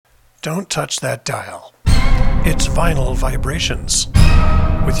Don't touch that dial. It's Vinyl Vibrations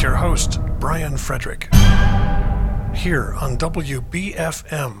with your host, Brian Frederick, here on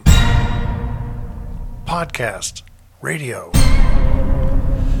WBFM Podcast Radio.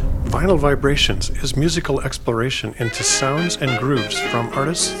 Vinyl Vibrations is musical exploration into sounds and grooves from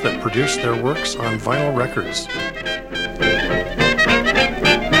artists that produce their works on vinyl records.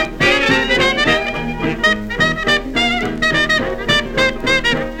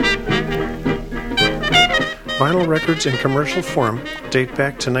 Vinyl records in commercial form date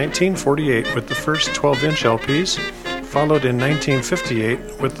back to 1948 with the first 12-inch LPs, followed in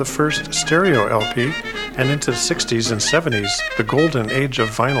 1958 with the first stereo LP, and into the 60s and 70s, the golden age of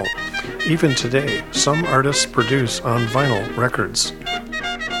vinyl. Even today, some artists produce on vinyl records.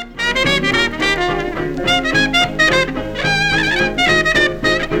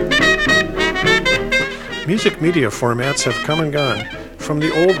 Music media formats have come and gone, from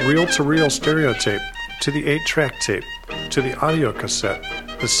the old reel-to-reel stereo tape, to the 8-track tape, to the audio cassette,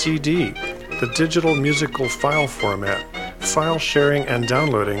 the CD, the digital musical file format, file sharing and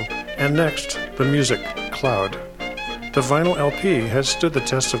downloading, and next, the music cloud. The vinyl LP has stood the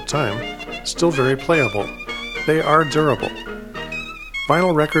test of time, still very playable. They are durable.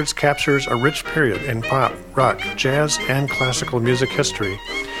 Vinyl Records captures a rich period in pop, rock, jazz, and classical music history.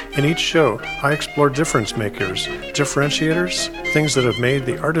 In each show, I explore difference makers, differentiators, things that have made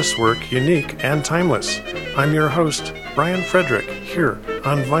the artist's work unique and timeless. I'm your host, Brian Frederick, here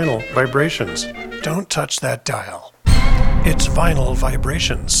on Vinyl Vibrations. Don't touch that dial. It's Vinyl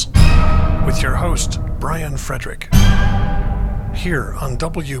Vibrations with your host, Brian Frederick, here on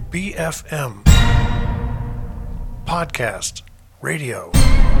WBFM Podcast Radio.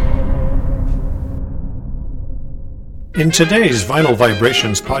 In today's Vinyl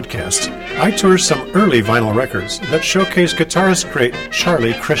Vibrations podcast, I tour some early vinyl records that showcase guitarist great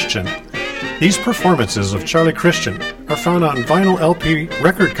Charlie Christian. These performances of Charlie Christian are found on vinyl LP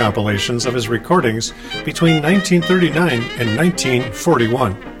record compilations of his recordings between 1939 and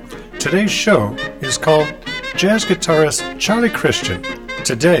 1941. Today's show is called Jazz Guitarist Charlie Christian,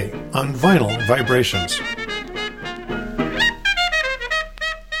 today on Vinyl Vibrations.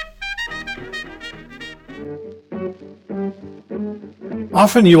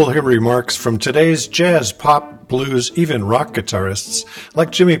 Often you will hear remarks from today's jazz, pop, blues, even rock guitarists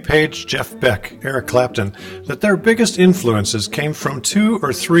like Jimmy Page, Jeff Beck, Eric Clapton, that their biggest influences came from 2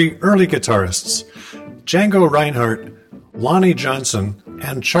 or 3 early guitarists, Django Reinhardt, Lonnie Johnson,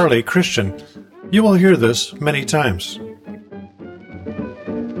 and Charlie Christian. You will hear this many times.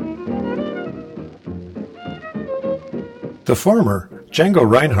 The former, Django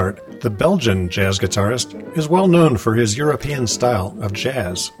Reinhardt, the Belgian jazz guitarist, is well known for his European style of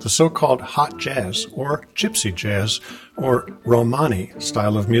jazz, the so-called hot jazz, or gypsy jazz, or Romani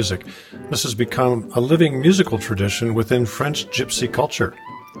style of music. This has become a living musical tradition within French gypsy culture.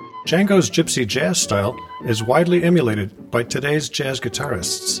 Django's gypsy jazz style is widely emulated by today's jazz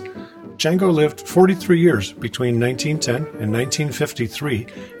guitarists. Django lived 43 years between 1910 and 1953,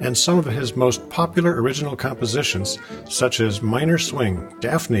 and some of his most popular original compositions, such as Minor Swing,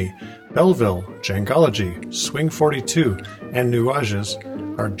 Daphne, Belleville, Djangology, Swing 42, and Nuages,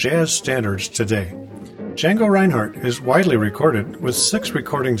 are jazz standards today. Django Reinhardt is widely recorded, with 6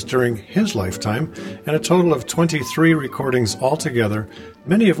 recordings during his lifetime, and a total of 23 recordings altogether,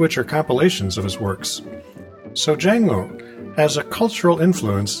 many of which are compilations of his works. So Django, as a cultural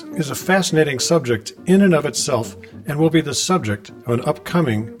influence, is a fascinating subject in and of itself and will be the subject of an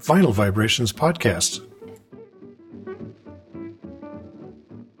upcoming Vinyl Vibrations podcast.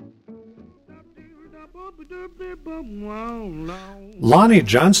 Lonnie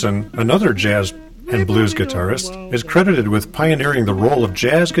Johnson, another jazz and blues guitarist, is credited with pioneering the role of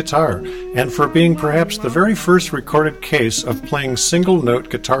jazz guitar and for being perhaps the very first recorded case of playing single-note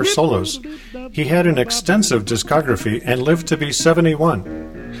guitar solos. He had an extensive discography and lived to be 71.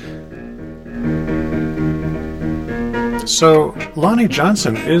 So, Lonnie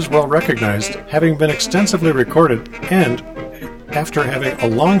Johnson is well recognized, having been extensively recorded and, after having a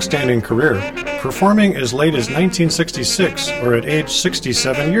long-standing career, performing as late as 1966 or at age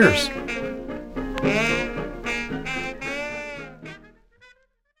 67 years.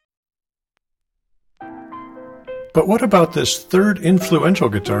 But what about this third influential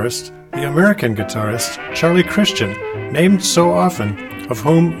guitarist, the American guitarist Charlie Christian, named so often, of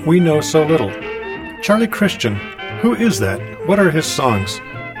whom we know so little? Charlie Christian, who is that? What are his songs?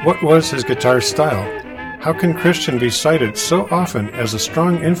 What was his guitar style? How can Christian be cited so often as a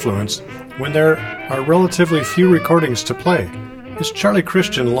strong influence when there are relatively few recordings to play? Is Charlie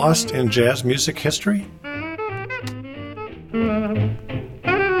Christian lost in jazz music history?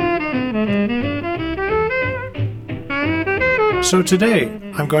 So today,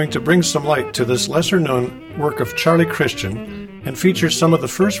 I'm going to bring some light to this lesser-known work of Charlie Christian and feature some of the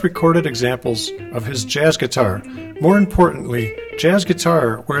first recorded examples of his jazz guitar. More importantly, jazz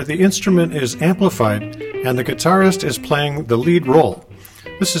guitar where the instrument is amplified and the guitarist is playing the lead role.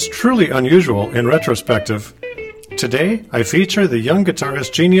 This is truly unusual in retrospective. Today, I feature the young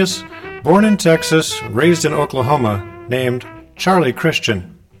guitarist genius, born in Texas, raised in Oklahoma, named Charlie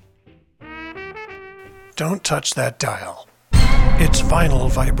Christian. Don't touch that dial. It's Vinyl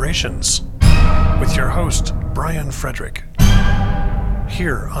Vibrations with your host, Brian Frederick,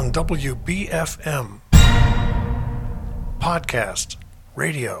 here on WBFM Podcast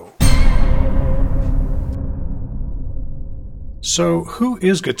Radio. So, who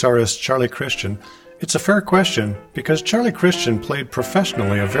is guitarist Charlie Christian? It's a fair question because Charlie Christian played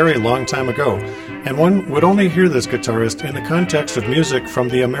professionally a very long time ago, and one would only hear this guitarist in the context of music from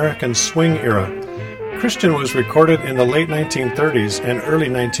the American swing era. Christian was recorded in the late 1930s and early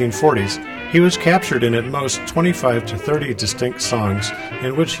 1940s. He was captured in at most 25 to 30 distinct songs,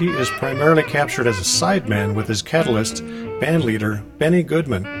 in which he is primarily captured as a sideman with his catalyst, bandleader Benny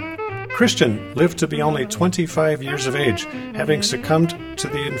Goodman. Christian lived to be only 25 years of age, having succumbed to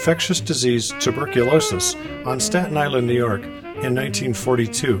the infectious disease tuberculosis on Staten Island, New York, in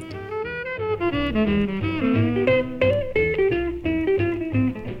 1942.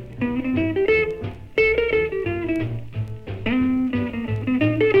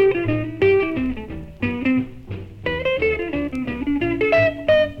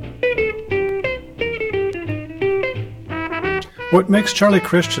 What makes Charlie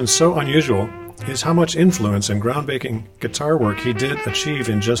Christian so unusual is how much influence and groundbreaking guitar work he did achieve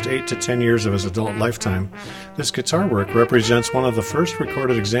in just 8 to 10 years of his adult lifetime. This guitar work represents one of the first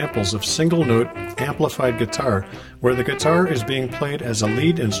recorded examples of single-note amplified guitar, where the guitar is being played as a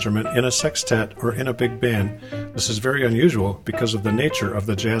lead instrument in a sextet or in a big band. This is very unusual because of the nature of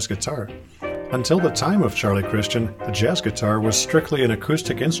the jazz guitar. Until the time of Charlie Christian, the jazz guitar was strictly an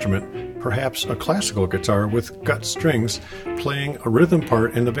acoustic instrument, perhaps a classical guitar with gut strings playing a rhythm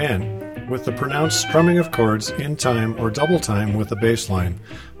part in the band, with the pronounced strumming of chords in time or double time with the bass line.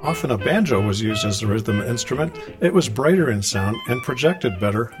 Often a banjo was used as a rhythm instrument. It was brighter in sound and projected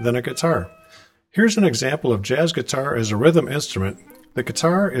better than a guitar. Here's an example of jazz guitar as a rhythm instrument. The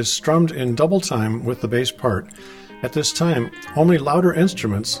guitar is strummed in double time with the bass part. At this time, only louder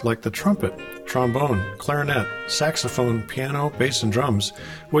instruments like the trumpet, trombone, clarinet, saxophone, piano, bass, and drums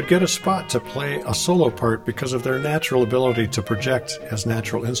would get a spot to play a solo part because of their natural ability to project as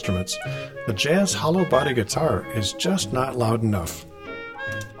natural instruments. The jazz hollow body guitar is just not loud enough.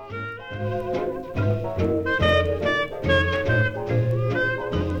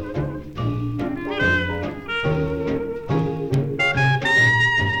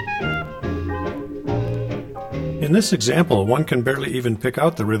 In this example, one can barely even pick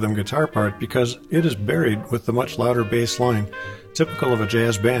out the rhythm guitar part because it is buried with the much louder bass line, typical of a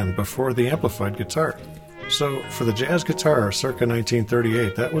jazz band before the amplified guitar. So, for the jazz guitar circa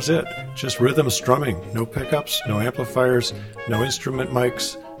 1938, that was it. Just rhythm strumming, no pickups, no amplifiers, no instrument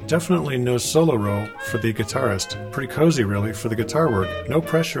mics, definitely no solo role for the guitarist. Pretty cozy, really, for the guitar work. No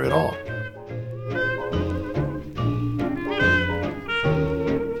pressure at all.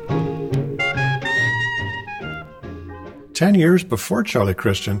 10 years before Charlie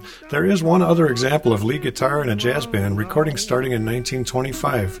Christian, there is one other example of lead guitar in a jazz band recording starting in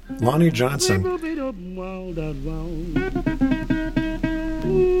 1925, Lonnie Johnson.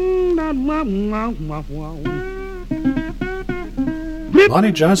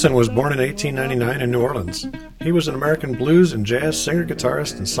 Lonnie Johnson was born in 1899 in New Orleans. He was an American blues and jazz singer,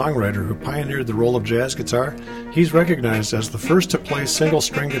 guitarist, and songwriter who pioneered the role of jazz guitar. He's recognized as the first to play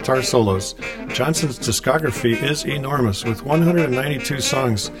single-string guitar solos. Johnson's discography is enormous, with 192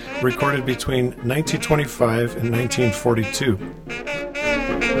 songs recorded between 1925 and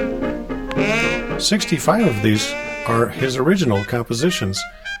 1942. 65 of these are his original compositions.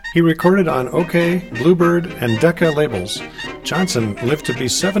 He recorded on OK, Bluebird, and Decca labels. Johnson lived to be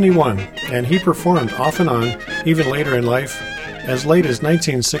 71, and he performed off and on, even later in life, as late as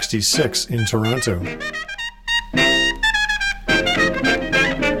 1966 in Toronto.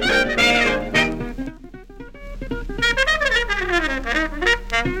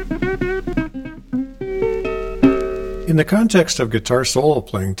 In the context of guitar solo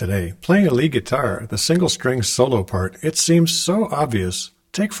playing today, playing a lead guitar, the single-string solo part, it seems so obvious.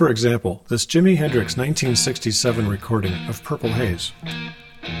 Take, for example, this Jimi Hendrix 1967 recording of Purple Haze.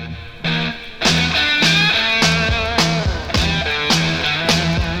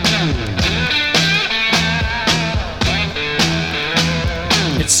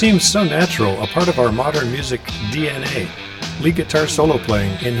 It seems so natural, a part of our modern music DNA. lead guitar solo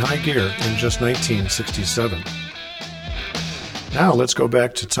playing in high gear in just 1967. Now let's go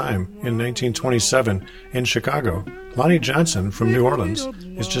back to time in 1927 in Chicago. Lonnie Johnson from New Orleans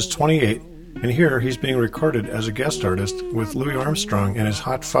is just 28, and here he's being recorded as a guest artist with Louis Armstrong and his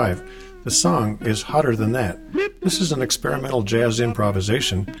Hot Five. The song is Hotter Than That. This is an experimental jazz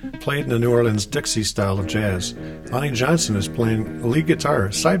improvisation played in the New Orleans Dixie style of jazz. Lonnie Johnson is playing lead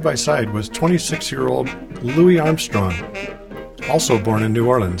guitar side by side with 26-year-old Louis Armstrong, also born in New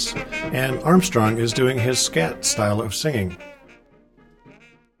Orleans, and Armstrong is doing his scat style of singing.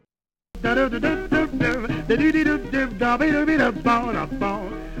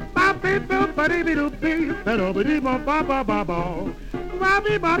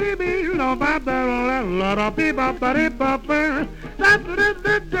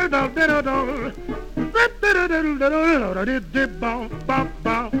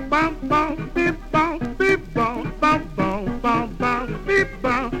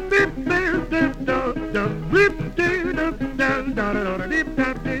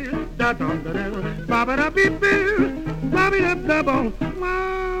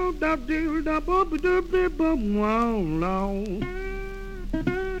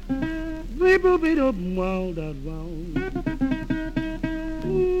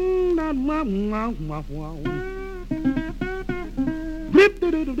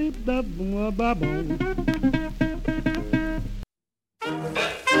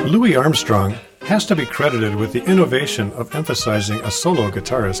 Louis Armstrong has to be credited with the innovation of emphasizing a solo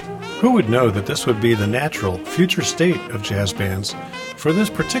guitarist. Who would know that this would be the natural, future state of jazz bands? For this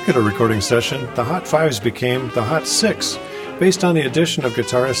particular recording session, the Hot Fives became the Hot Six, based on the addition of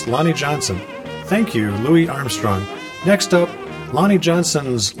guitarist Lonnie Johnson. Thank you, Louis Armstrong. Next up, Lonnie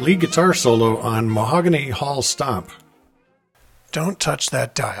Johnson's lead guitar solo on Mahogany Hall Stomp. Don't touch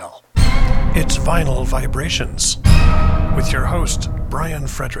that dial. It's Vinyl Vibrations, with your host, Brian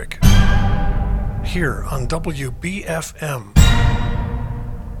Frederick, here on WBFM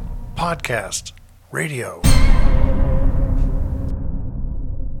Podcast Radio.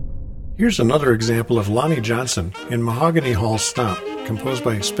 Here's another example of Lonnie Johnson in Mahogany Hall Stomp, composed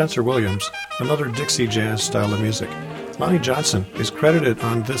by Spencer Williams, another Dixie jazz style of music. Lonnie Johnson is credited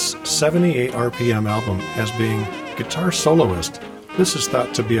on this 78 RPM album as being guitar soloist. This is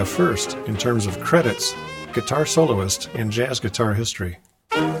thought to be a first in terms of credits, guitar soloist in jazz guitar history.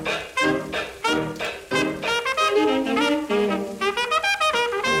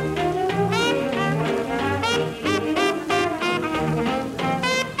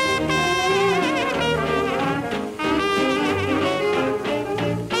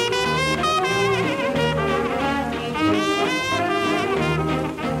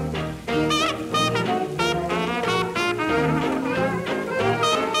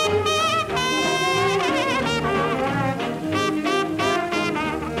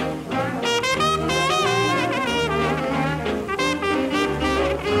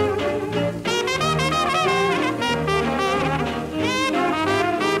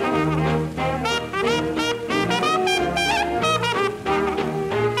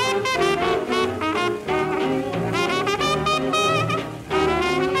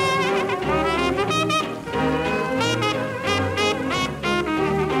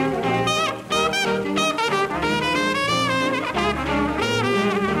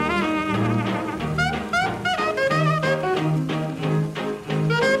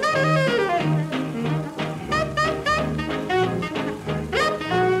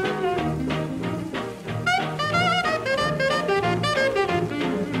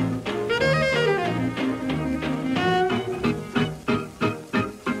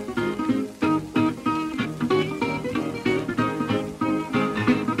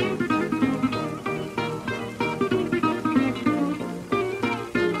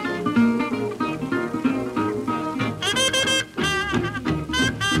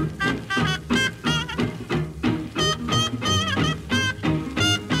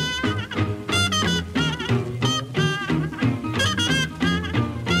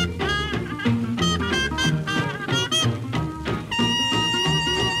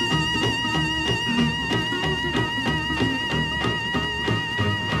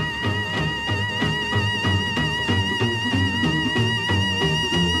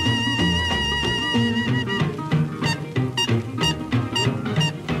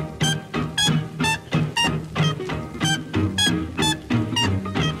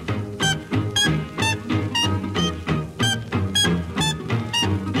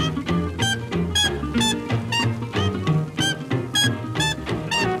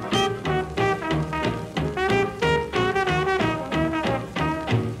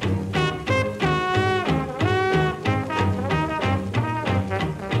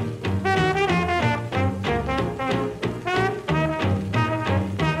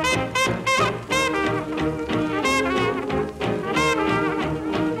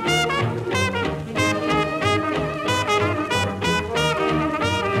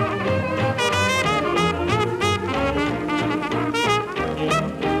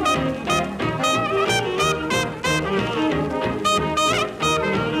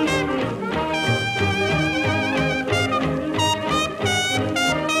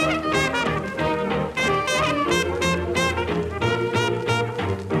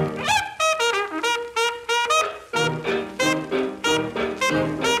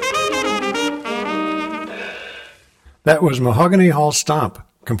 That was Mahogany Hall Stomp,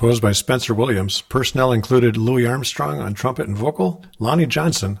 composed by Spencer Williams. Personnel included Louis Armstrong on trumpet and vocal, Lonnie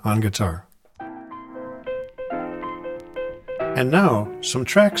Johnson on guitar. And now, some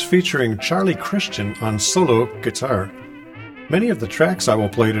tracks featuring Charlie Christian on solo guitar. Many of the tracks I will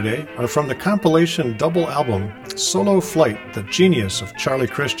play today are from the compilation double album Solo Flight, The Genius of Charlie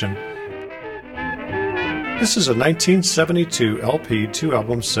Christian. This is a 1972 LP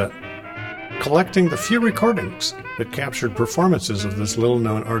 2-album set, collecting the few recordings that captured performances of this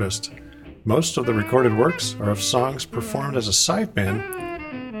little-known artist. Most of the recorded works are of songs performed as a side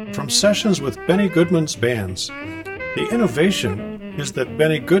band from sessions with Benny Goodman's bands. The innovation is that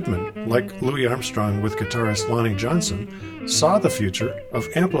Benny Goodman, like Louis Armstrong with guitarist Lonnie Johnson, saw the future of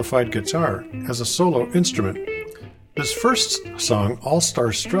amplified guitar as a solo instrument. This first song,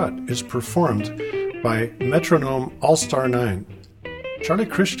 All-Star Strut, is performed by Metronome All-Star 9. Charlie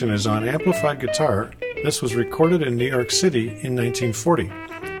Christian is on amplified guitar. This was recorded in New York City in 1940.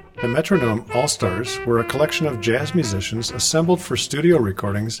 The Metronome All-Stars were a collection of jazz musicians assembled for studio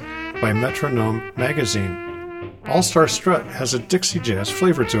recordings by Metronome Magazine. All-Star Strut has a Dixie jazz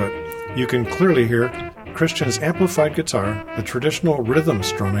flavor to it. You can clearly hear Christian's amplified guitar, the traditional rhythm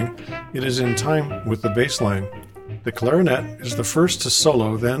strumming. It is in time with the bass line. The clarinet is the first to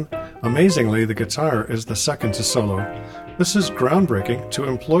solo, then, amazingly, the guitar is the second to solo. This is groundbreaking to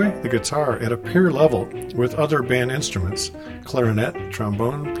employ the guitar at a peer level with other band instruments: clarinet,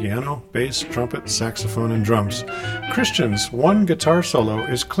 trombone, piano, bass, trumpet, saxophone, and drums. Christian's one guitar solo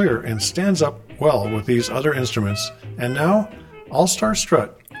is clear and stands up well with these other instruments. And now, All-Star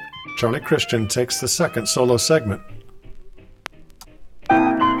Strut. Charlie Christian takes the second solo segment.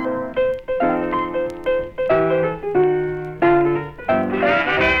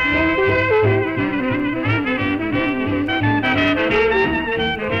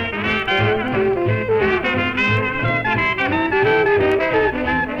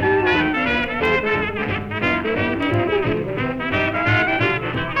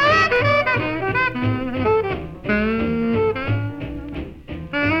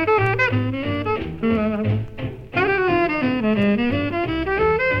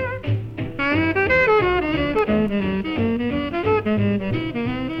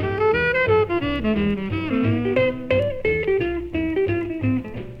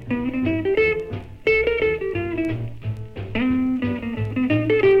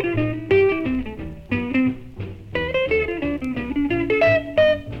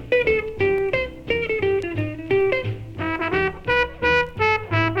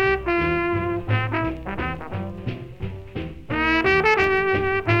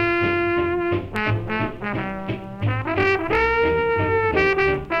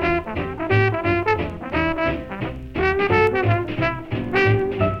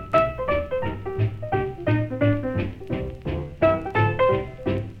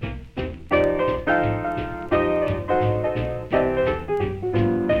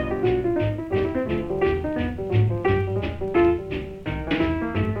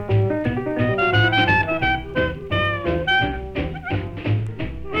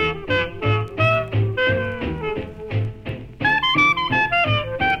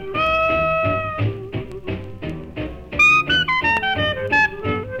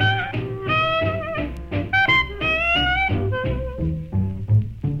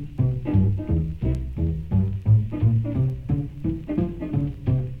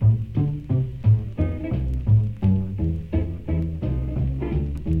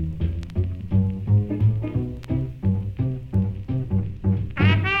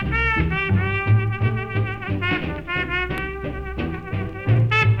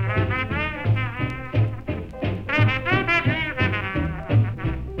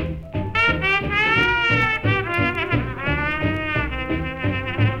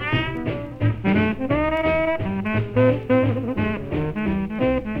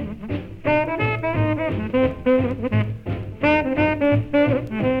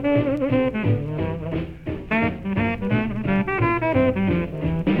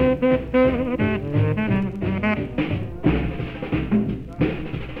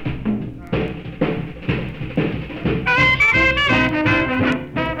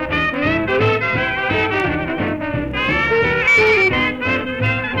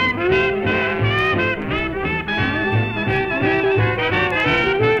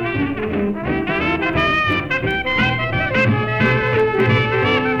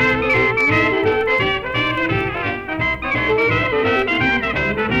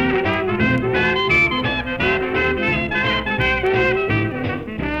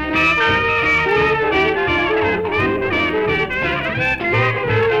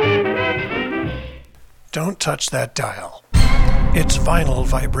 Don't touch that dial. It's Vinyl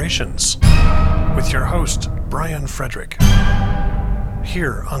Vibrations with your host, Brian Frederick,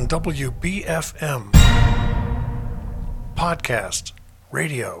 here on WBFM Podcast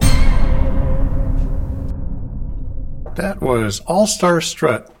Radio. That was All-Star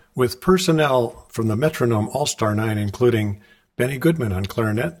Strut with personnel from the Metronome All-Star 9, including Benny Goodman on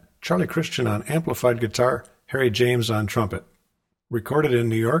clarinet, Charlie Christian on amplified guitar, Harry James on trumpet. Recorded in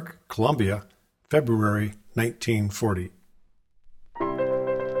New York, Columbia, February 1940.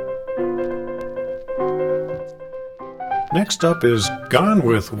 Next up is Gone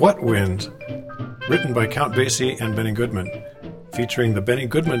with What Wind, written by Count Basie and Benny Goodman, featuring the Benny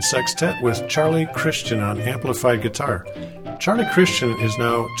Goodman Sextet with Charlie Christian on amplified guitar. Charlie Christian is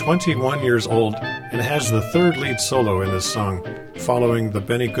now 21 years old and has the third lead solo in this song, following the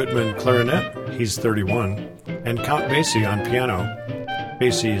Benny Goodman clarinet, he's 31, and Count Basie on piano.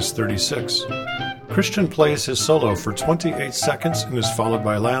 Basie is 36. Christian plays his solo for 28 seconds and is followed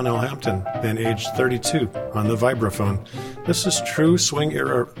by Lionel Hampton, then aged 32, on the vibraphone. This is true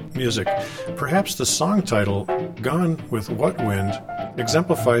swing-era music. Perhaps the song title, Gone with What Wind,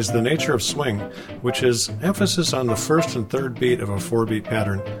 exemplifies the nature of swing, which is emphasis on the first and third beat of a four-beat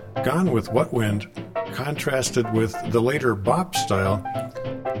pattern. Gone with What Wind, contrasted with the later bop style,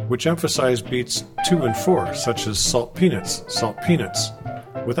 which emphasized beats 2 and 4, such as Salt Peanuts, Salt Peanuts.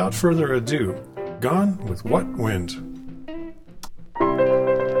 Without further ado, Gone with What Wind?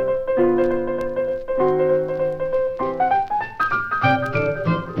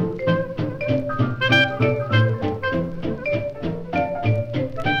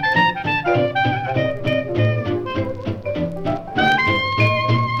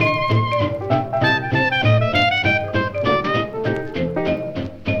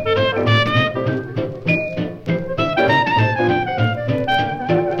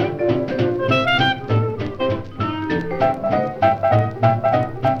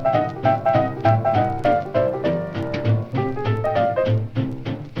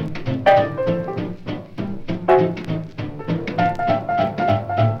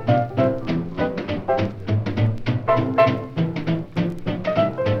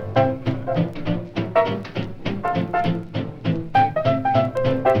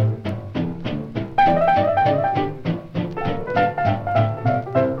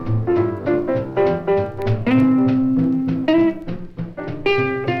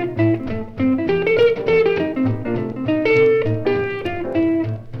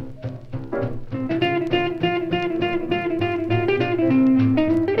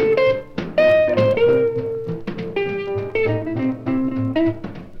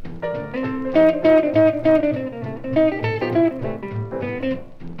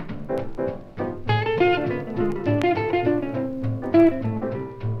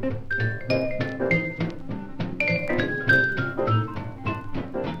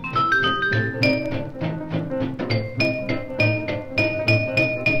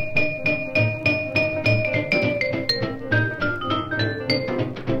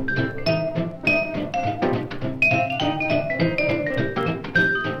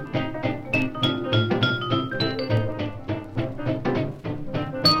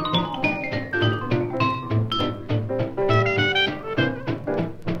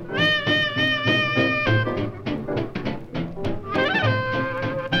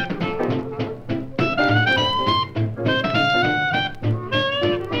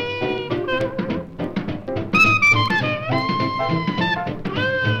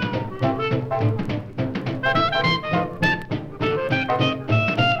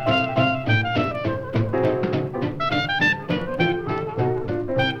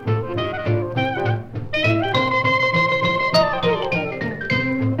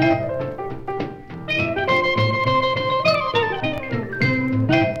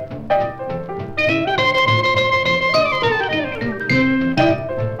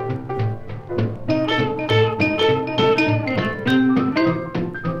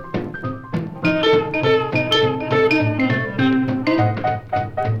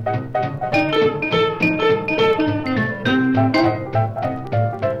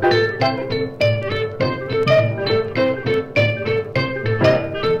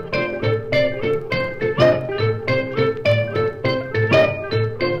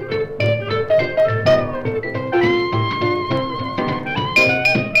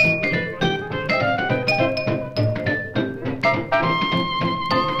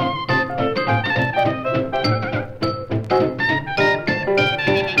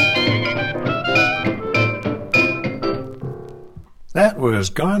 That was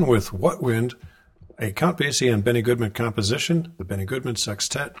Gone with What Wind, A Count Basie and Benny Goodman composition, the Benny Goodman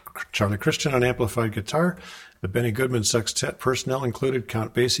Sextet, Charlie Christian on amplified guitar. The Benny Goodman Sextet personnel included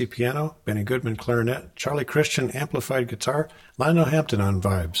Count Basie piano, Benny Goodman clarinet, Charlie Christian amplified guitar, Lionel Hampton on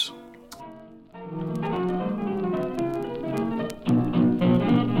vibes.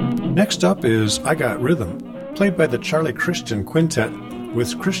 Next up is I Got Rhythm, played by the Charlie Christian Quintet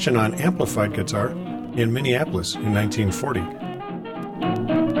with Christian on amplified guitar in Minneapolis in 1940.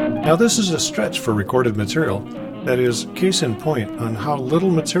 Now this is a stretch for recorded material that is case in point on how little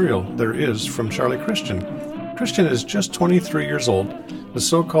material there is from Charlie Christian. Christian is just 23 years old. The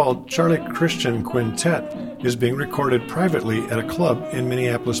so-called Charlie Christian Quintet is being recorded privately at a club in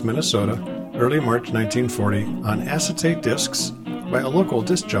Minneapolis, Minnesota, early March 1940 on acetate discs by a local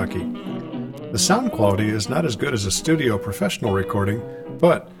disc jockey. The sound quality is not as good as a studio professional recording,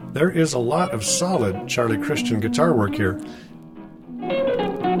 but there is a lot of solid Charlie Christian guitar work here.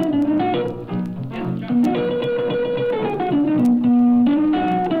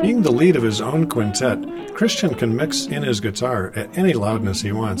 Being the lead of his own quintet, Christian can mix in his guitar at any loudness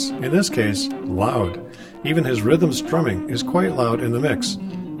he wants. In this case, loud. Even his rhythm strumming is quite loud in the mix.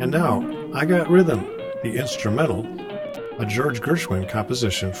 And now, I Got Rhythm, the instrumental, a George Gershwin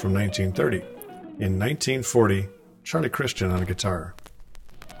composition from 1930. In 1940, Charlie Christian on guitar.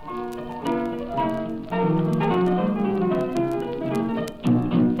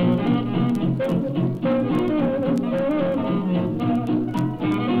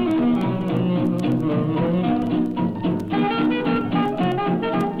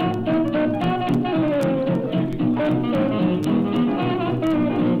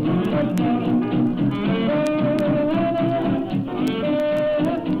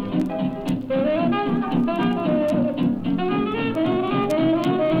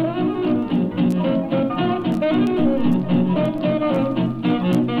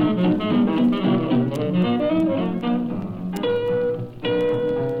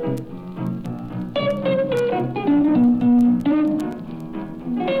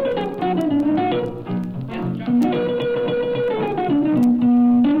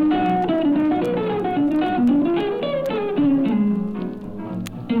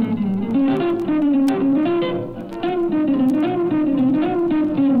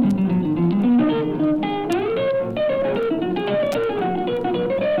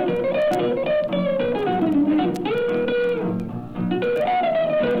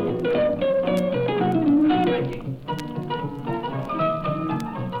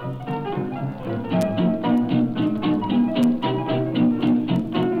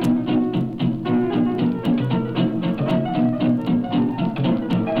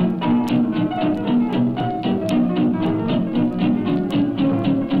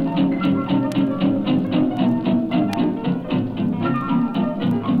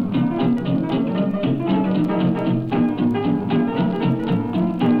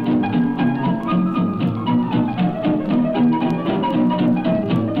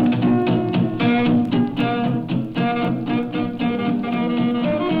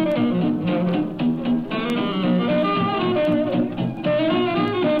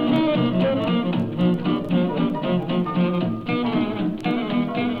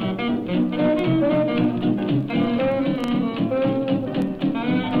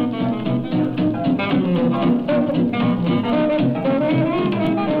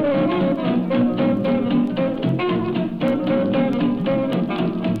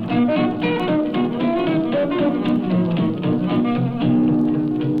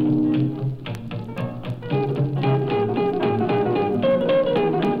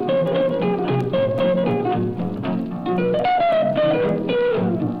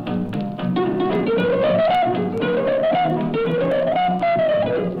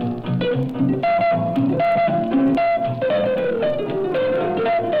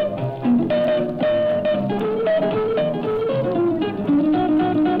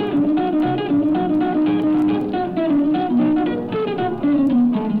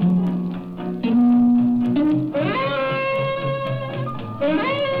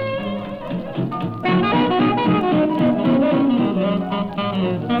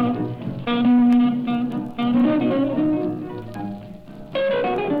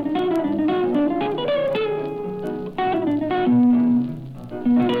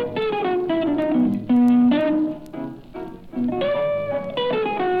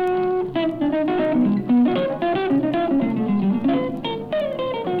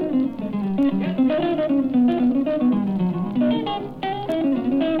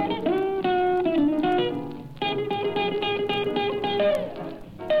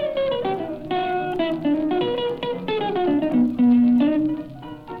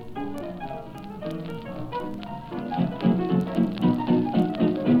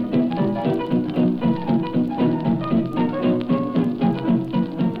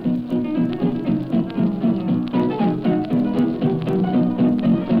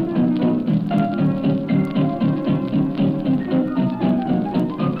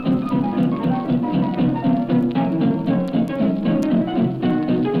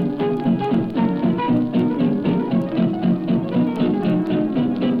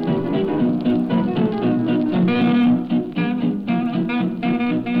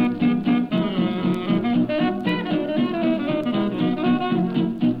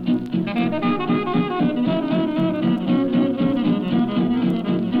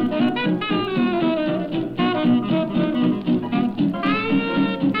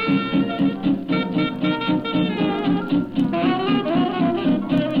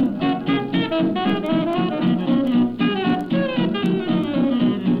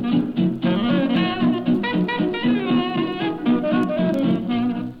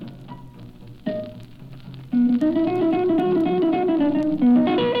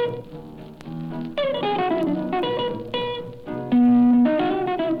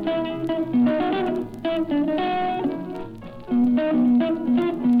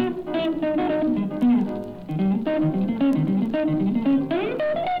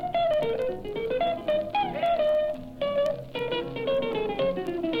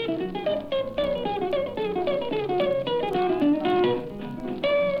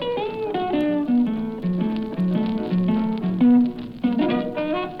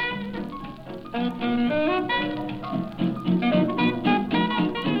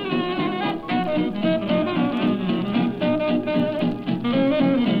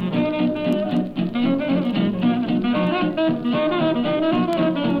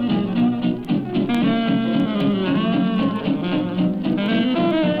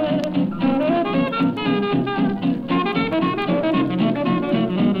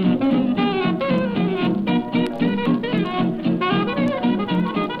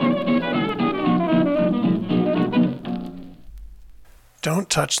 Don't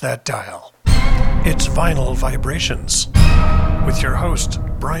touch that dial. It's Vinyl Vibrations with your host,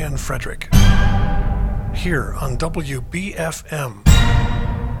 Brian Frederick, here on WBFM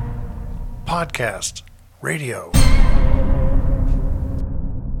Podcast Radio.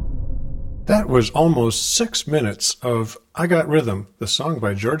 That was almost 6 minutes of I Got Rhythm, the song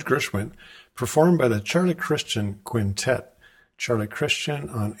by George Gershwin, performed by the Charlie Christian Quintet. Charlie Christian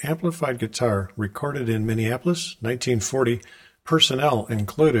on amplified guitar, recorded in Minneapolis, 1940. Personnel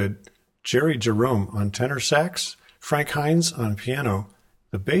included Jerry Jerome on tenor sax, Frank Hines on piano.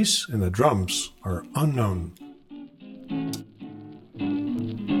 The bass and the drums are unknown.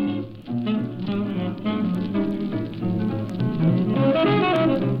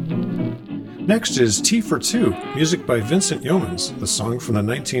 Next is Tea for Two, music by Vincent Youmans, the song from the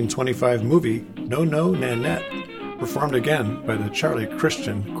 1925 movie No No Nanette, performed again by the Charlie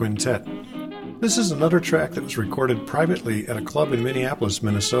Christian Quintet. This is another track that was recorded privately at a club in Minneapolis,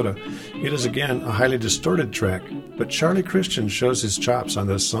 Minnesota. It is again a highly distorted track, but Charlie Christian shows his chops on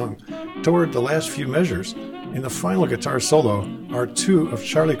this song. Toward the last few measures, in the final guitar solo, are two of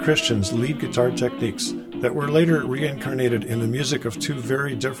Charlie Christian's lead guitar techniques that were later reincarnated in the music of two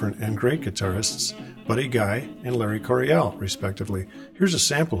very different and great guitarists, Buddy Guy and Larry Coryell, respectively. Here's a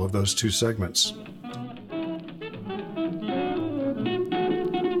sample of those two segments.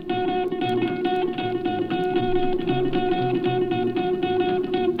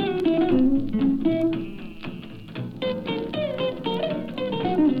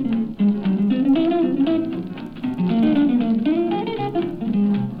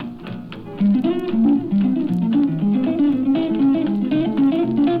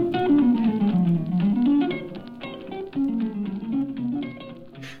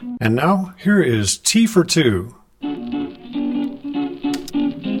 And now, here is Tea for Two.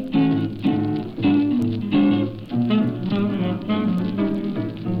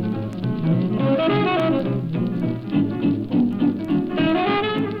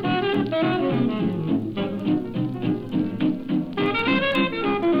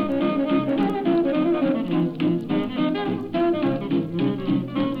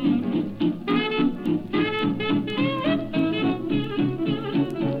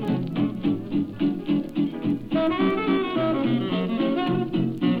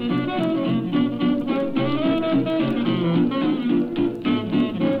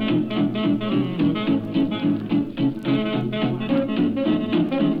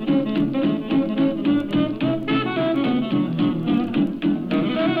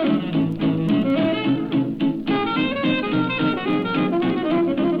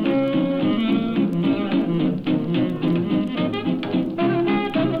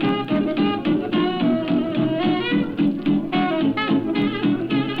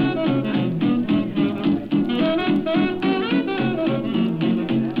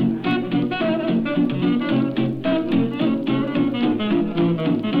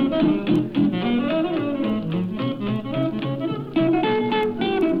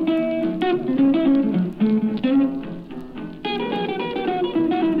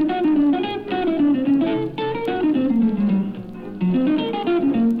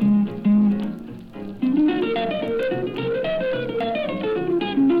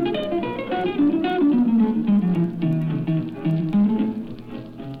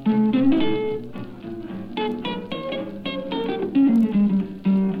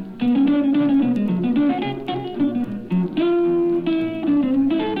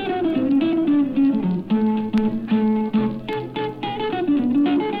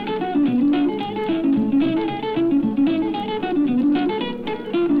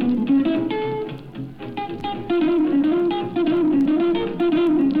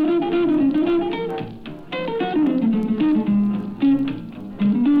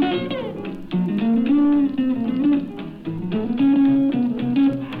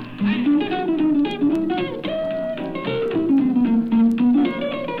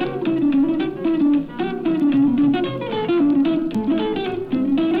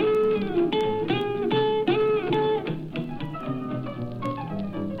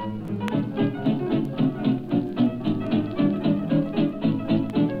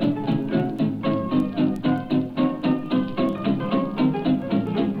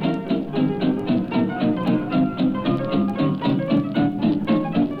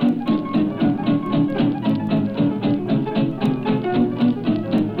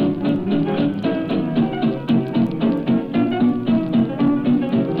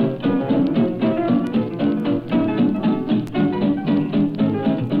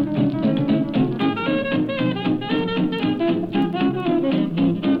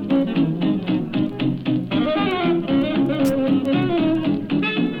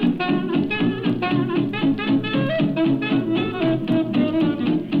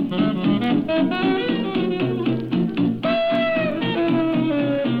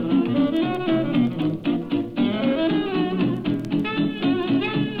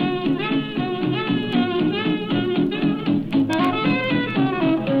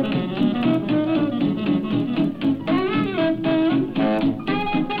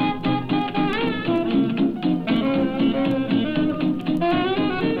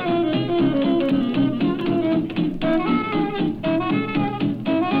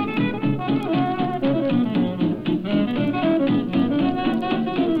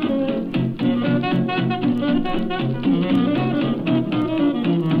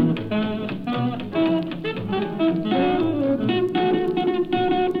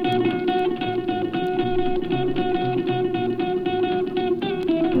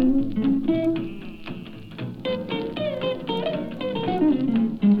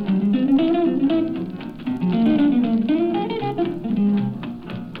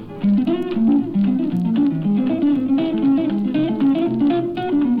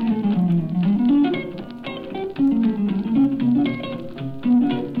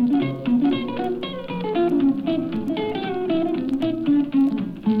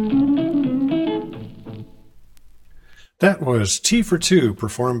 That was Tea for Two,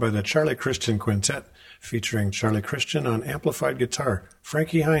 performed by the Charlie Christian Quintet, featuring Charlie Christian on amplified guitar,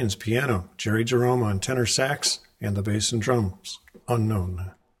 Frankie Hines piano, Jerry Jerome on tenor sax, and the bass and drums,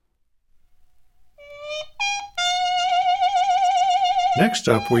 unknown. Next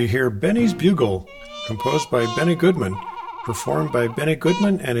up, we hear Benny's Bugle, composed by Benny Goodman, performed by Benny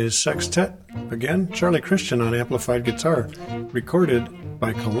Goodman and his sextet, again Charlie Christian on amplified guitar, recorded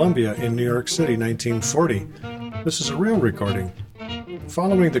by Columbia in New York City, 1940. This is a real recording.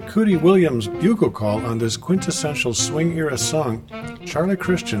 Following the Cootie Williams bugle call on this quintessential swing-era song, Charlie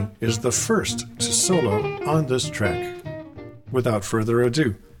Christian is the first to solo on this track. Without further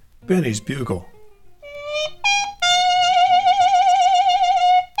ado, Benny's Bugle.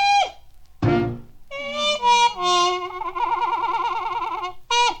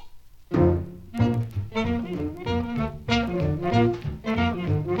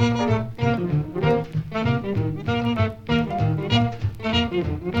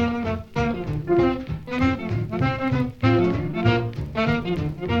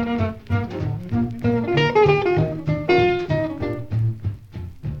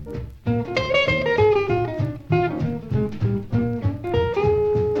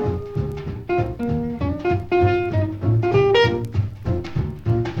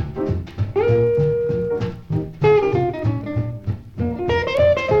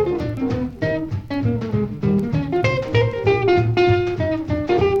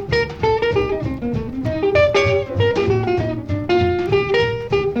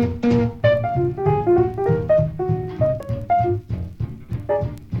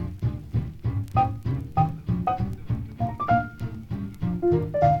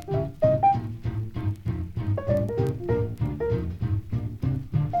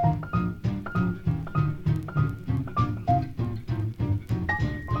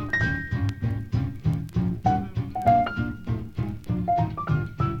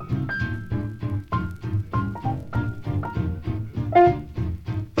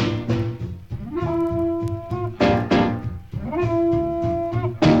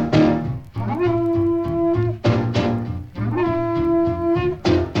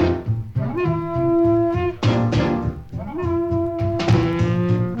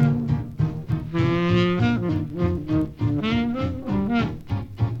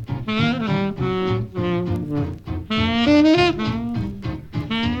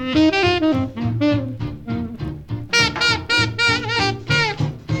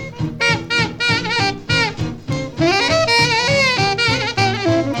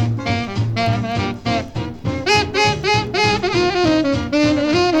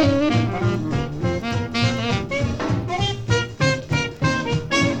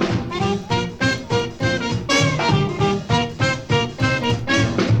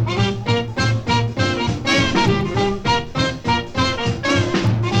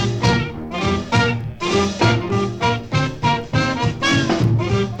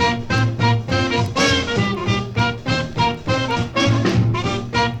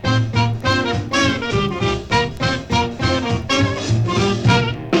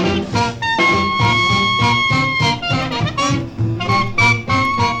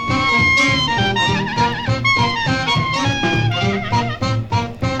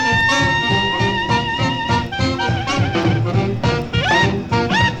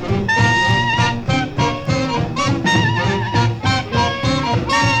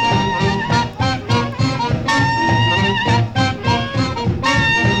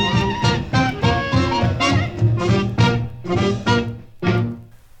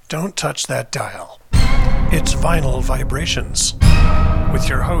 Don't touch that dial. It's Vinyl Vibrations with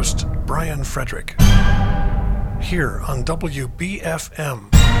your host, Brian Frederick, here on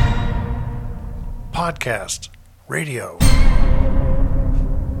WBFM Podcast Radio.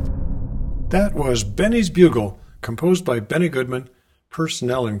 That was Benny's Bugle, composed by Benny Goodman,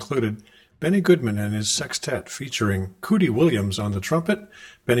 personnel included Benny Goodman and his sextet featuring Cootie Williams on the trumpet,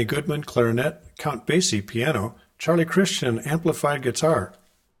 Benny Goodman clarinet, Count Basie piano, Charlie Christian amplified guitar.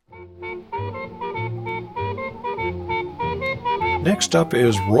 Next up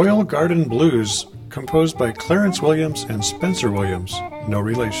is Royal Garden Blues, composed by Clarence Williams and Spencer Williams, no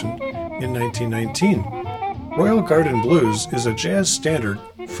relation, in 1919. Royal Garden Blues is a jazz standard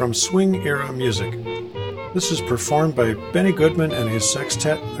from swing-era music. This is performed by Benny Goodman and his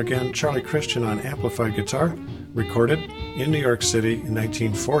sextet, again Charlie Christian on amplified guitar, recorded in New York City in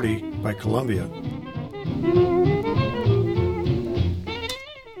 1940 by Columbia.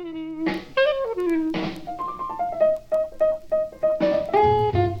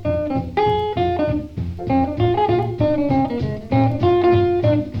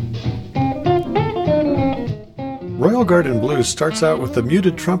 Royal Royal Garden Blues starts out with the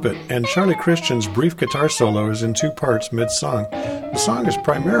muted trumpet, and Charlie Christian's brief guitar solo is in 2 parts mid-song. The song is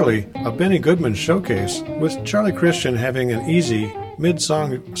primarily a Benny Goodman showcase, with Charlie Christian having an easy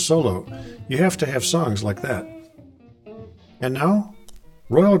mid-song solo. You have to have songs like that. And now,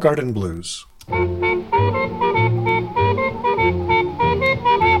 Royal Garden Blues.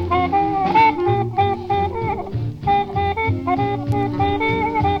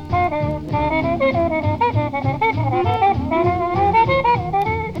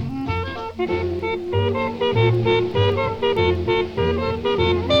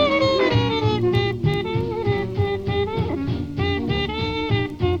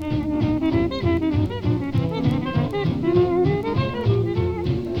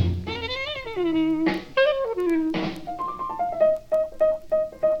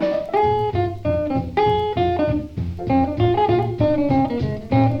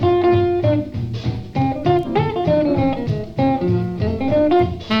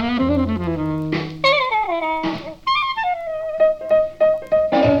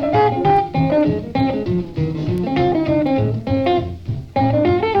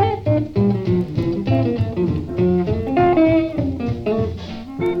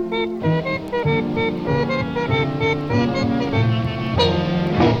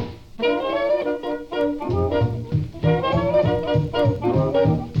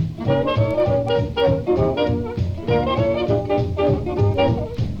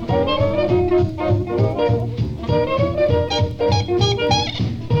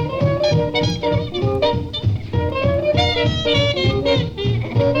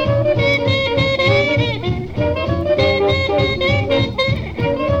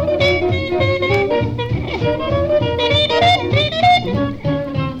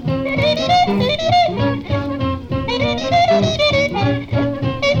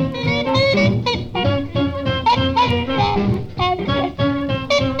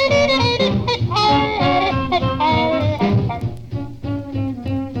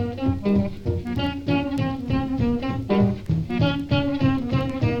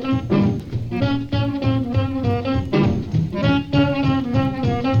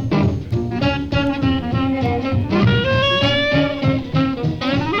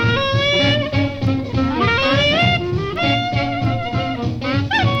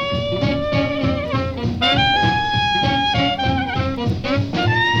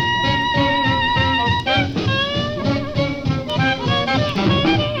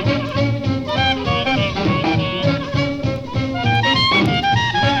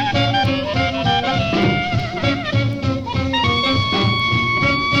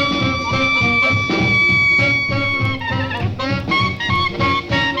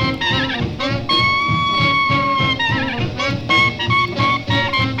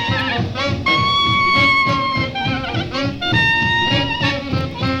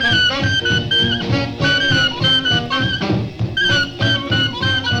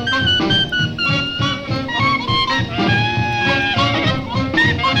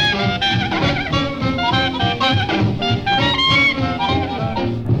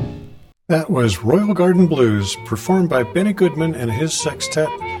 That was Royal Garden Blues, performed by Benny Goodman and his sextet,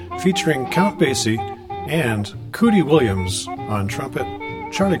 featuring Count Basie and Cootie Williams on trumpet,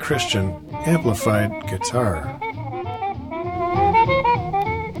 Charlie Christian, amplified guitar.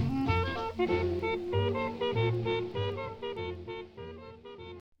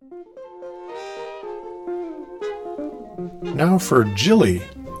 Now for Jilly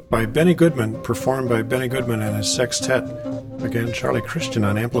by Benny Goodman, performed by Benny Goodman and his sextet. Again, Charlie Christian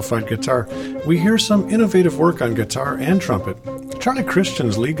on amplified guitar. We hear some innovative work on guitar and trumpet. Charlie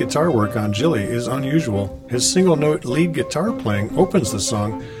Christian's lead guitar work on Jilly is unusual. His single-note lead guitar playing opens the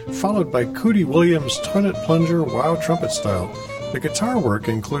song, followed by Cootie Williams' toilet plunger wow trumpet style. The guitar work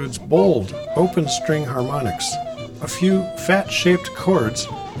includes bold, open-string harmonics, a few fat-shaped chords,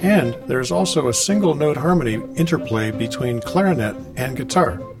 and there's also a single-note harmony interplay between clarinet and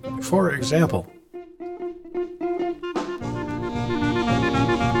guitar. For example,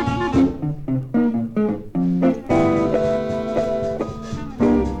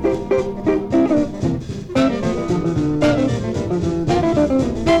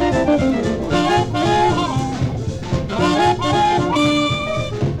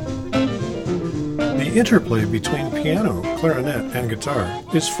 the interplay between piano, clarinet, and guitar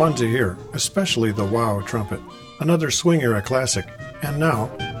is fun to hear, especially the wow trumpet, another swing era classic. And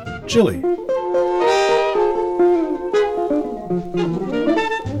now, Jilly.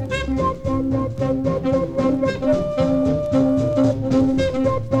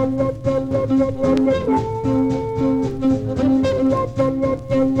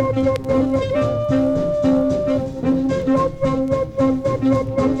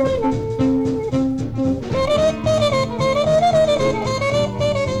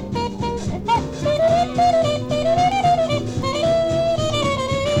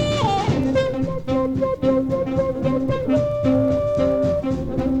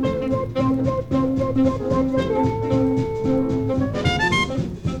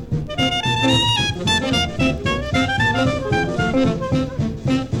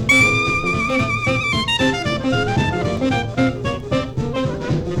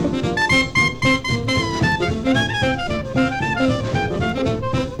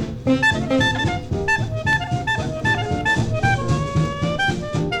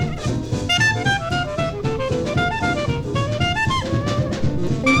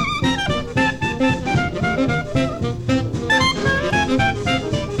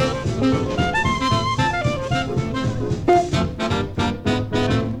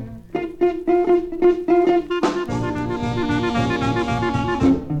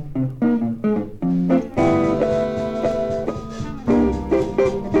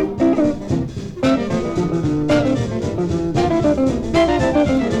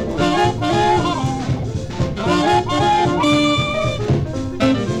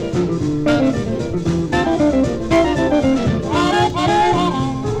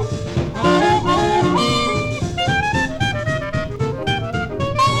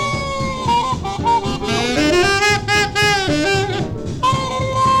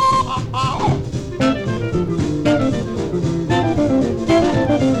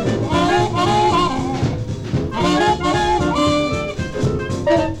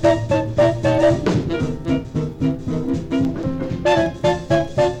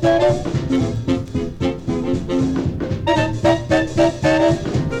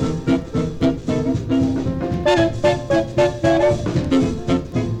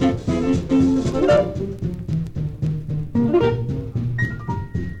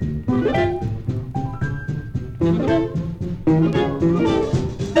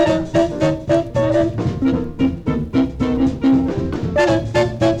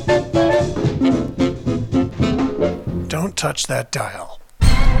 touch that dial.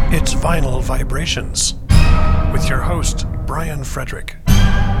 It's Vinyl Vibrations with your host, Brian Frederick,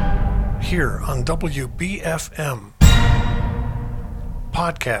 here on WBFM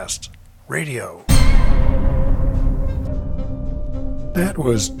Podcast Radio. That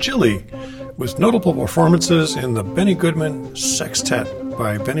was Jilly, with notable performances in the Benny Goodman Sextet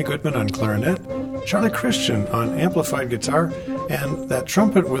by Benny Goodman on clarinet, Charlie Christian on amplified guitar, and that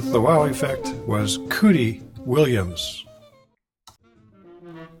trumpet with the wow effect was Cootie Williams.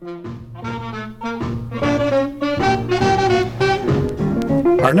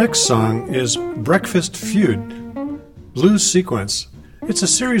 Our next song is Breakfast Feud, Blues Sequence. It's a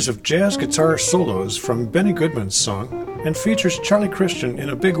series of jazz guitar solos from Benny Goodman's song and features Charlie Christian in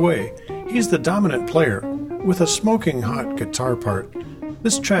a big way. He's the dominant player with a smoking hot guitar part.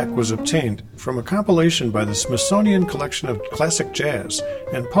 This track was obtained from a compilation by the Smithsonian Collection of Classic Jazz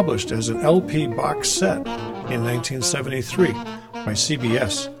and published as an LP box set in 1973 by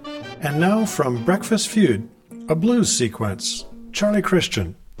CBS. And now from Breakfast Feud, a blues sequence, Charlie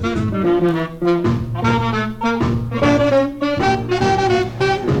Christian.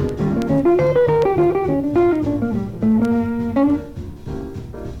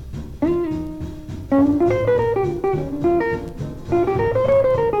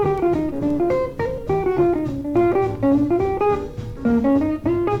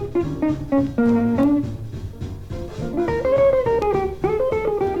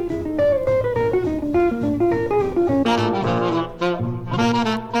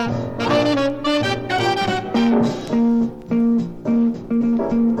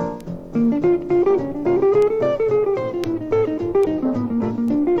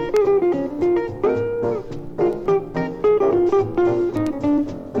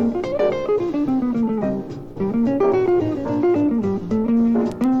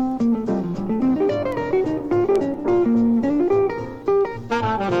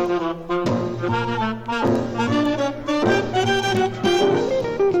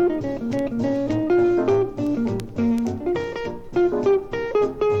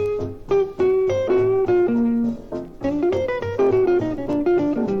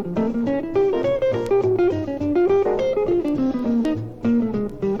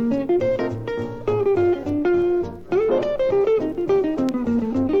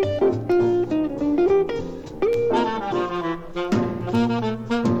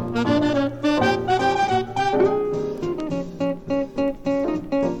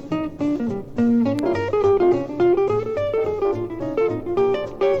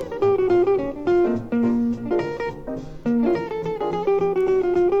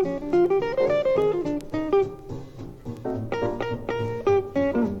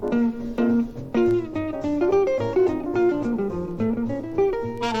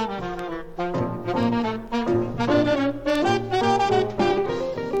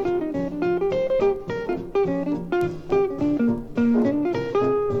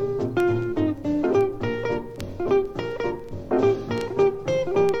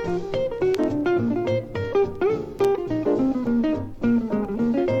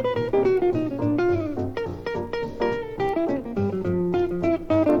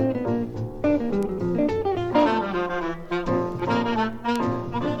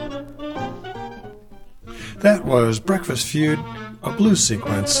 That was Breakfast Feud, a blues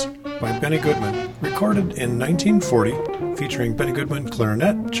sequence by Benny Goodman, recorded in 1940, featuring Benny Goodman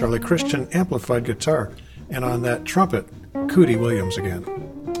clarinet, Charlie Christian amplified guitar, and on that trumpet, Cootie Williams again.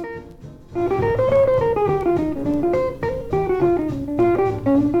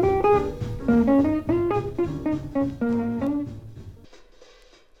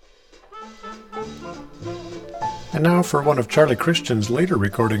 And now for one of Charlie Christian's later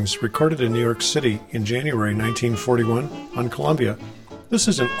recordings, recorded in New York City in January 1941 on Columbia. This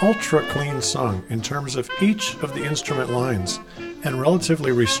is an ultra-clean song in terms of each of the instrument lines and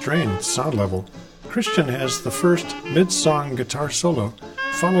relatively restrained sound level. Christian has the first mid-song guitar solo,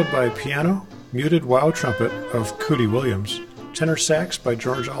 followed by piano, muted wow trumpet of Cootie Williams, tenor sax by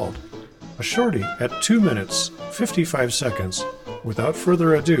George Auld, a shorty at 2 minutes, 55 seconds. Without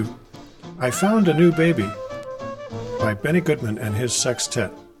further ado, I Found a New Baby by Benny Goodman and his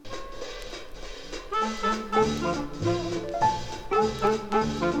Sextet.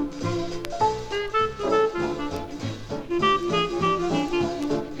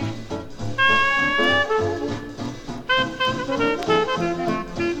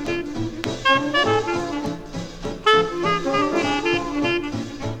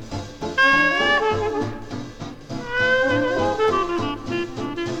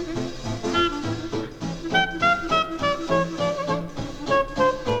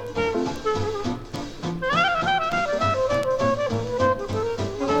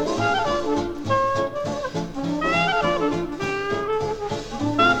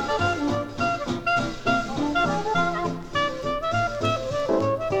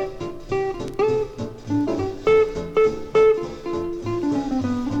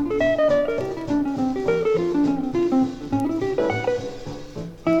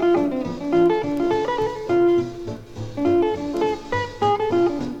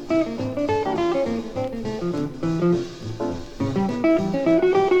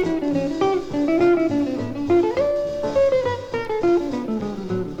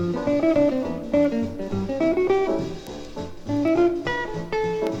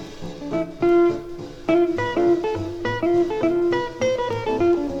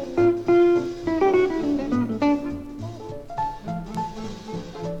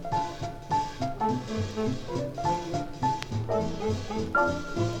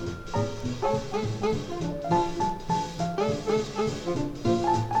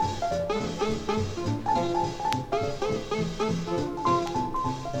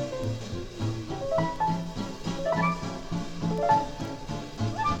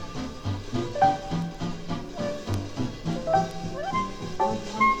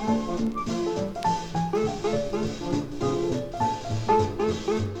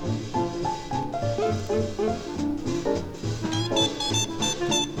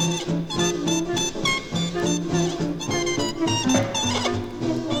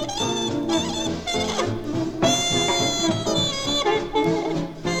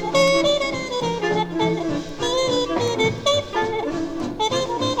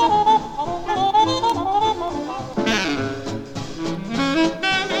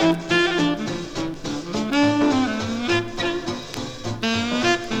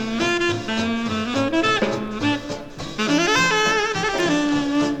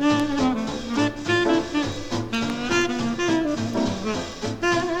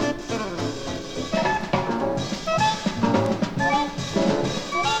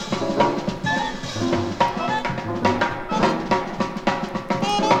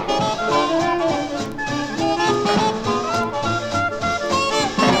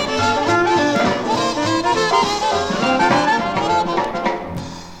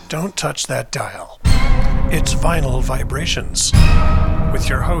 Don't touch that dial. It's Vinyl Vibrations with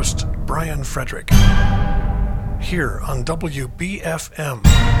your host, Brian Frederick, here on WBFM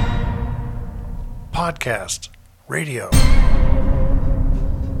Podcast Radio.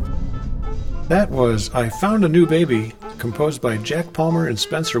 That was I Found a New Baby, composed by Jack Palmer and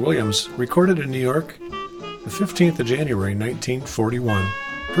Spencer Williams, recorded in New York the 15th of January, 1941.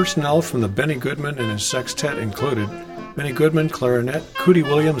 Personnel from the Benny Goodman and his sextet included Benny Goodman, clarinet, Cootie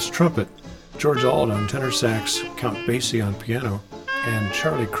Williams, trumpet, George Auld on tenor sax, Count Basie on piano, and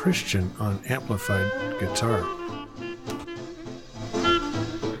Charlie Christian on amplified guitar.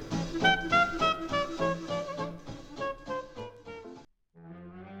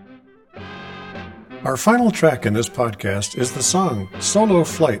 Our final track in this podcast is the song Solo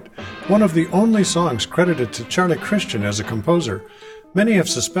Flight, one of the only songs credited to Charlie Christian as a composer. Many have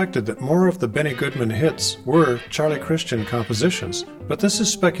suspected that more of the Benny Goodman hits were Charlie Christian compositions, but this is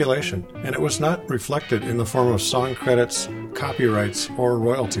speculation, and it was not reflected in the form of song credits, copyrights, or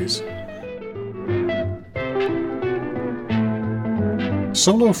royalties.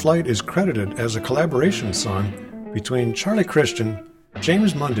 Solo Flight is credited as a collaboration song between Charlie Christian,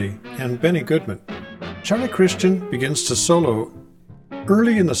 James Mundy, and Benny Goodman. Charlie Christian begins to solo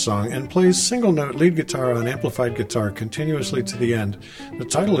early in the song and plays single-note lead guitar on amplified guitar continuously to the end. The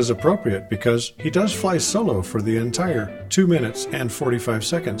title is appropriate because he does fly solo for the entire 2 minutes and 45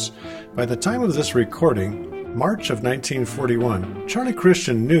 seconds. By the time of this recording, March of 1941, Charlie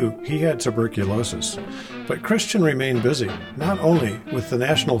Christian knew he had tuberculosis. But Christian remained busy, not only with the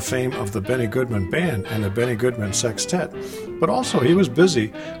national fame of the Benny Goodman Band and the Benny Goodman Sextet, but also he was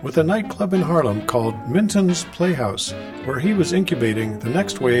busy with a nightclub in Harlem called Minton's Playhouse, where he was incubating the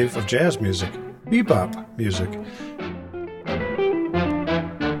next wave of jazz music, bebop music.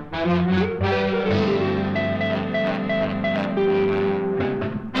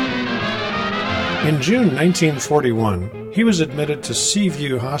 In June 1941, he was admitted to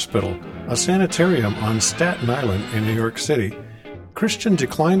Seaview Hospital, a sanitarium on Staten Island in New York City. Christian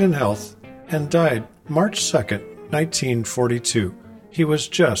declined in health and died March 2nd, 1942. He was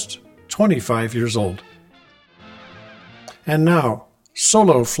just 25 years old. And now,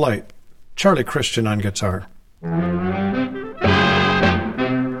 Solo Flight, Charlie Christian on guitar.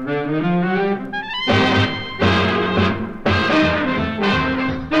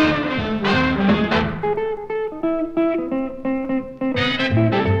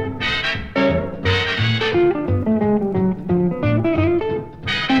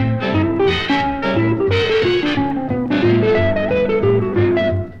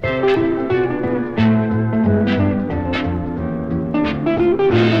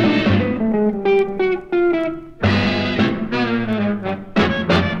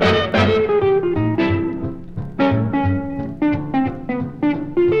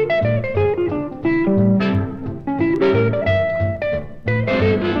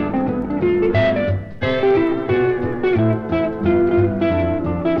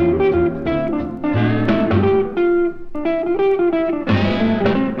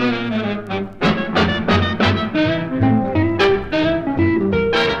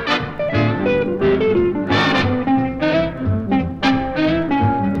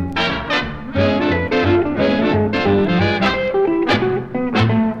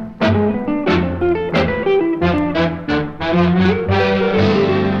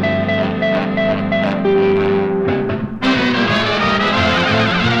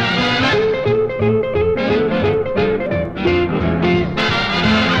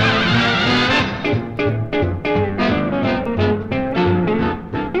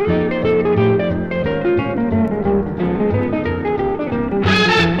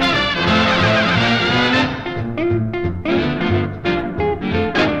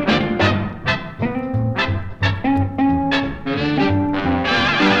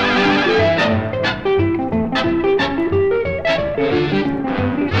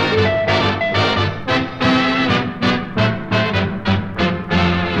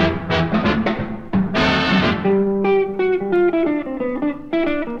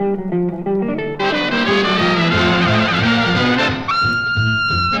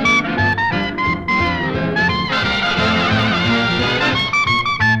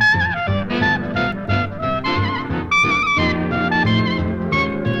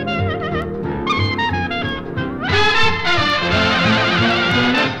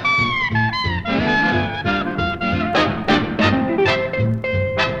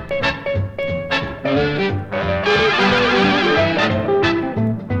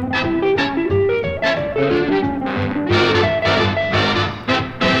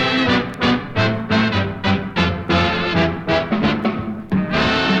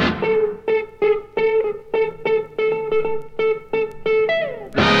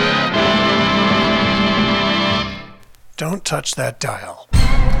 Don't touch that dial.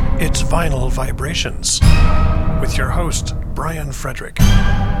 It's Vinyl Vibrations with your host, Brian Frederick,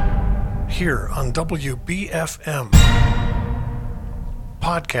 here on WBFM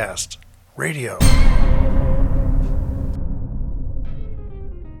Podcast Radio.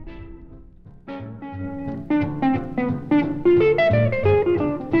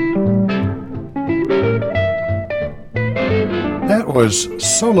 That was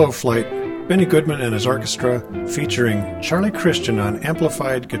Solo Flight, Benny Goodman and his orchestra, featuring Charlie Christian on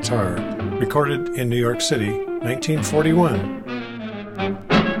amplified guitar, recorded in New York City, 1941.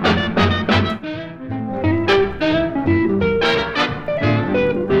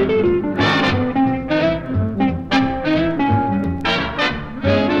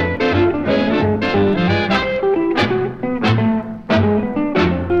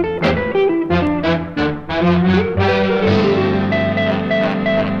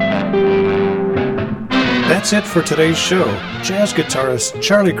 That's it for today's show. Jazz guitarist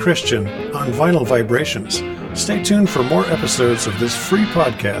Charlie Christian on Vinyl Vibrations. Stay tuned for more episodes of this free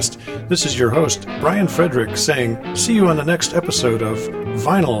podcast. This is your host, Brian Frederick, saying, see you on the next episode of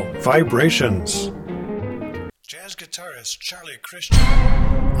Vinyl Vibrations. Jazz guitarist Charlie Christian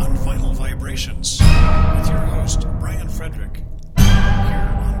on Vinyl Vibrations with your host, Brian Frederick,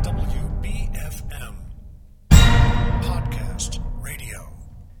 here on WBFM.